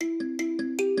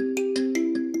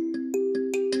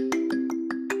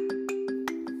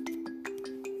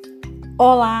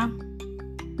Olá!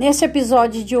 Neste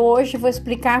episódio de hoje vou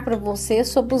explicar para você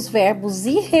sobre os verbos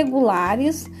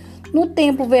irregulares no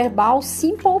tempo verbal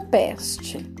simple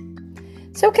past.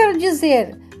 Se eu quero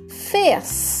dizer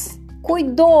fez,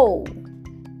 cuidou,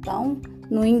 então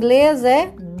no inglês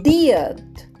é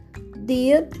did.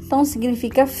 Did, então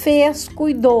significa fez,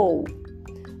 cuidou.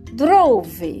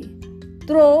 Drove,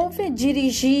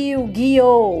 dirigiu,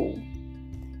 guiou.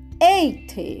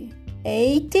 Ate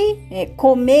é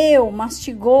comeu,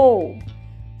 mastigou.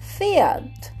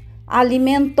 Fed,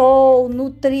 alimentou,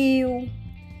 nutriu.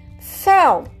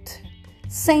 Felt,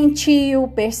 sentiu,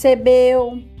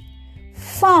 percebeu.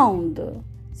 Found,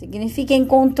 significa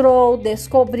encontrou,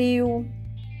 descobriu.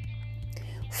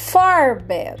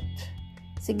 Forbid,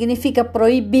 significa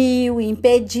proibiu,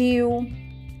 impediu.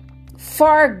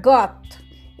 Forgot,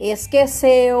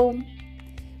 esqueceu.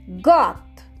 Got,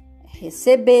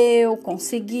 recebeu,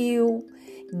 conseguiu.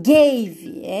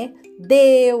 Gave,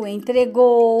 deu,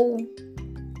 entregou.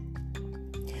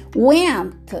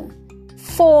 Went,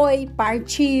 foi,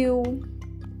 partiu.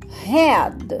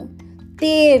 Had,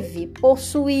 teve,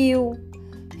 possuiu.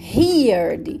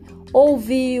 Heard,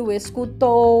 ouviu,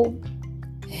 escutou.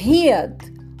 Hid,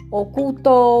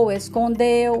 ocultou,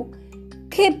 escondeu.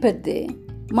 Kept,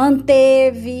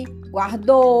 manteve,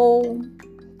 guardou.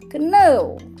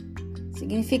 Knew,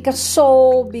 significa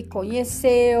soube,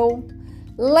 conheceu.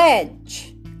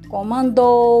 Led,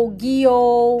 comandou,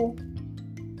 guiou.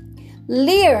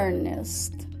 Learned,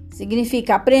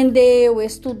 significa aprendeu,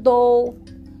 estudou.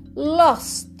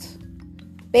 Lost,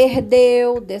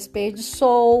 perdeu,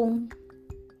 desperdiçou.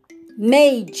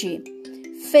 Made,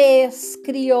 fez,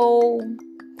 criou.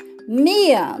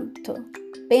 Meant,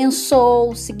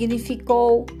 pensou,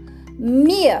 significou.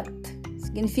 Met,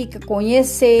 significa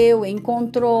conheceu,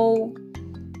 encontrou.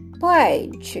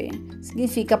 Paid,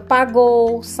 significa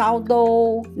pagou,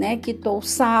 saldou, quitou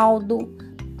saldo.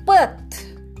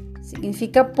 Put,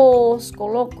 significa pôs,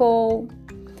 colocou.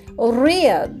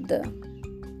 Read,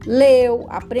 leu,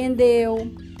 aprendeu.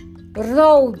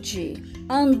 Rode,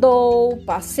 andou,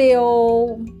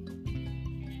 passeou.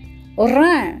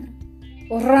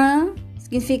 Ran,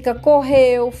 significa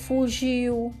correu,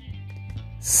 fugiu.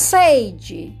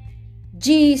 Said,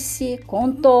 disse,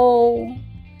 contou.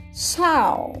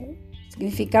 Saw,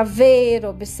 significa ver,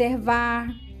 observar.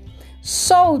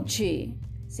 Sold,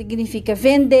 significa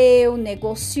vendeu,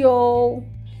 negociou.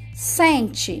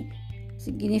 Sent,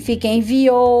 significa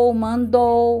enviou,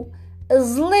 mandou.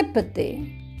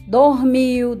 Slept,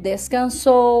 dormiu,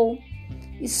 descansou.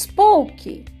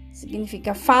 Spoke,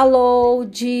 significa falou,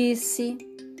 disse.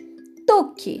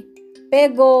 Took,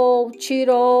 pegou,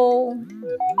 tirou.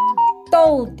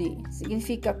 Told,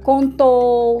 significa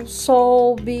contou,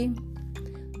 soube.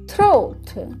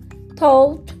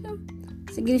 Thought,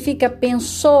 significa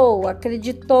pensou,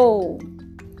 acreditou.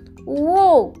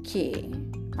 Woke,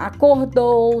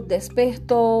 acordou,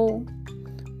 despertou.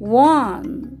 Won,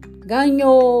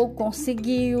 ganhou,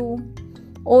 conseguiu.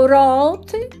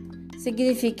 Wrote,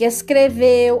 significa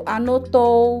escreveu,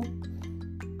 anotou.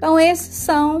 Então, esses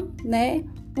são,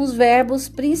 os verbos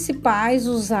principais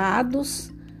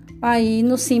usados aí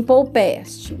no simple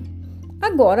past.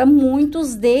 Agora,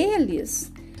 muitos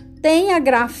deles têm a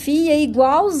grafia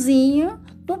igualzinha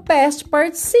no past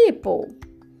participle.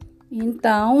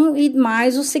 Então,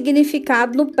 mas o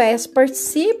significado no past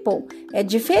participle é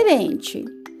diferente.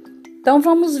 Então,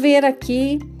 vamos ver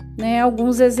aqui,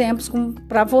 alguns exemplos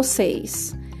para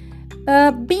vocês.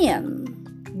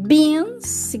 Been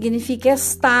significa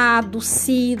estado,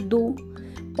 sido.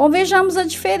 Bom, vejamos a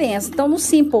diferença. Então, no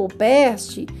simple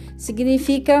past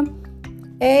significa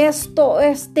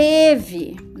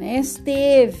esteve,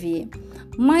 esteve.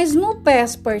 Mas no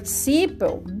past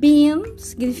participle, been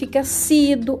significa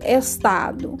sido,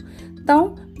 estado.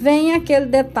 Então, vem aquele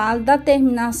detalhe da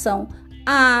terminação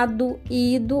ado,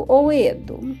 ido ou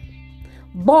edo.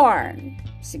 Born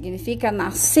significa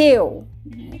nasceu,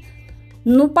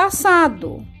 no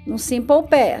passado, no simple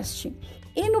past.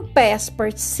 E no past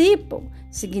participle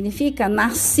significa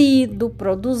nascido,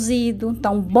 produzido.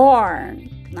 Então,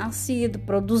 born, nascido,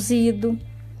 produzido.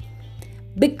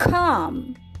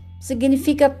 Become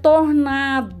significa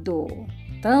tornado,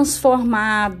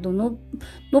 transformado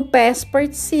no past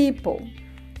participle.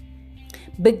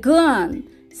 Begun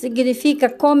significa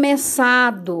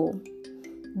começado.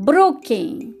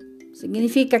 Broken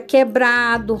significa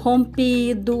quebrado,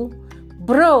 rompido.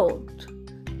 Brought,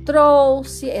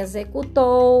 trouxe,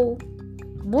 executou.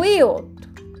 Built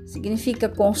significa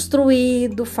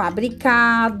construído,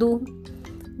 fabricado.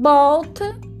 Bought,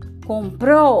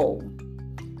 comprou.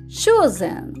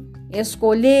 Chosen,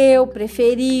 escolheu,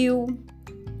 preferiu.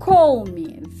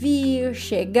 Come, vir,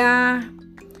 chegar.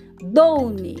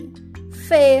 Done,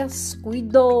 fez,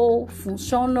 cuidou,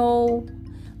 funcionou.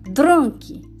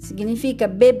 Drunk significa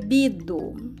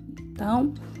bebido.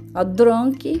 Então,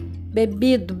 drunk,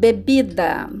 bebido,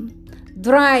 bebida.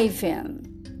 Driving,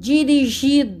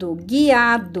 dirigido,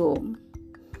 guiado.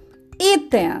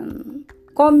 Eaten,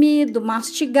 comido,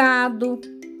 mastigado.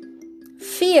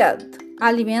 Fed,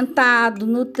 alimentado,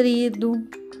 nutrido.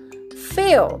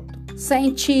 Felt,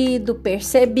 sentido,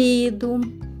 percebido.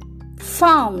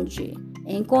 Found,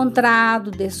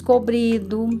 encontrado,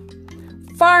 descobrido.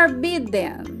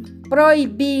 Forbidden,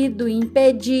 proibido,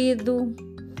 impedido.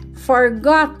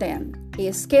 Forgotten,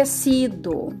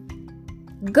 esquecido.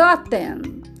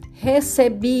 Gotten,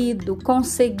 recebido,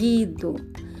 conseguido.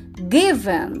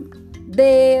 Given,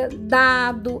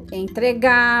 dado,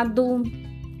 entregado.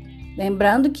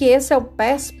 Lembrando que esse é o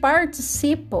past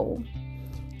participle.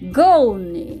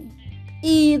 Gone,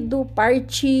 ido,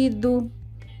 partido.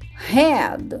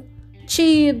 Had,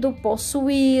 tido,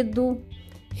 possuído.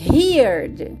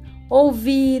 Heard,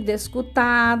 ouvido,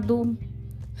 escutado.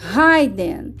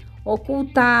 Hidden,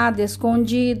 ocultado,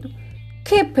 escondido.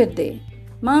 Kept,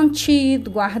 mantido,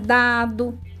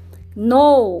 guardado.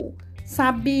 Know,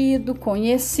 sabido,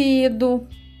 conhecido.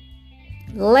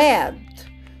 Led,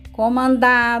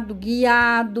 comandado,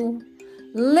 guiado.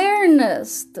 Learned,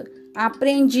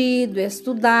 aprendido,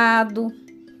 estudado.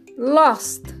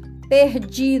 Lost,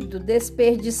 perdido,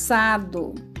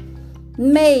 desperdiçado.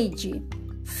 Made,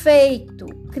 feito,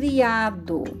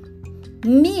 criado.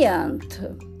 Meant,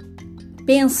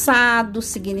 pensado,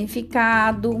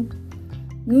 significado.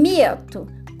 Meet,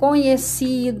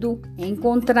 conhecido,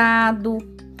 encontrado.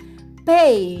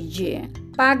 Paid,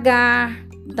 pagar,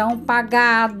 então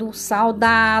pagado,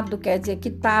 saldado, quer dizer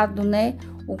quitado, né?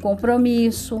 O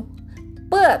compromisso.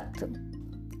 Put,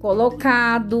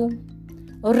 colocado.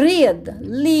 Read,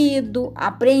 lido,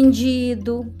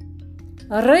 aprendido.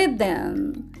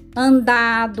 Ridden,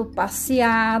 andado,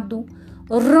 passeado.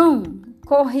 Run,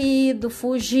 corrido,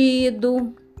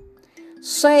 fugido.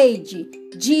 Said,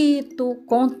 dito,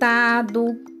 contado.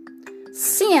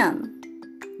 Seen,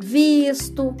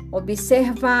 visto,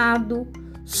 observado.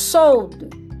 Sold,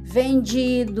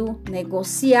 vendido,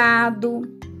 negociado.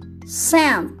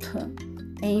 Sent,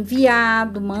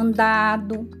 enviado,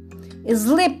 mandado.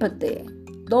 Slept,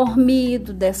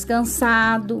 dormido,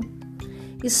 descansado.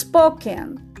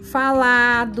 Spoken,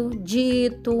 falado,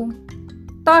 dito.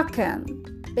 Taken,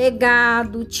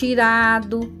 pegado,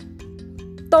 tirado.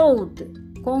 Told,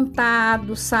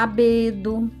 contado,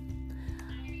 sabido.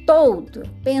 Told,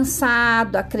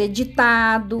 pensado,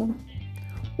 acreditado.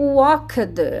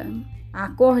 Walked,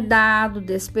 acordado,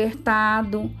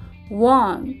 despertado.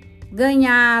 Won,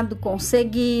 ganhado,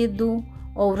 conseguido.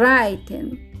 Ou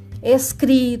written,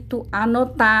 escrito,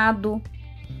 anotado.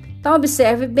 Então,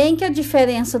 observe bem que a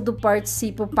diferença do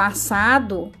particípio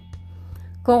passado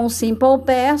com o simple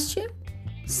past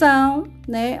são,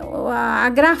 né, a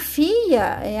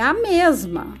grafia é a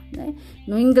mesma, né?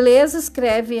 No inglês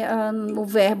escreve o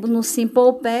verbo no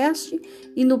simple past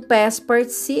e no past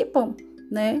participle,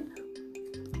 né?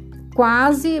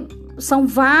 Quase são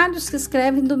vários que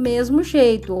escrevem do mesmo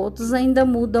jeito, outros ainda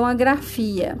mudam a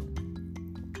grafia.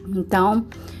 Então,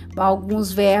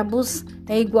 alguns verbos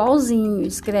é igualzinho,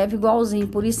 escreve igualzinho,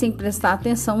 por isso tem que prestar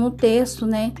atenção no texto,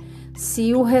 né?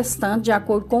 Se o restante, de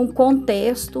acordo com o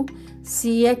contexto,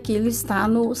 se aquilo está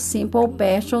no simple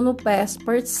past ou no past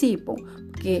participle.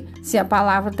 Porque se a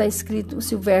palavra está escrito,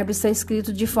 se o verbo está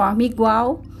escrito de forma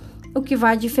igual, o que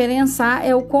vai diferenciar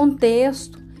é o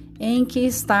contexto em que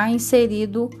está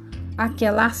inserido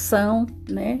aquela ação,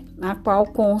 né? Na qual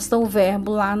consta o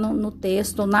verbo lá no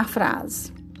texto ou na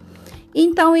frase.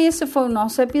 Então, esse foi o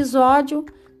nosso episódio,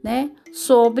 né?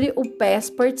 Sobre o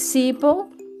past participle.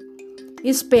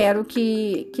 Espero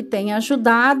que tenha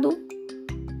ajudado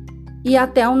e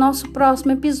até o nosso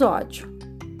próximo episódio.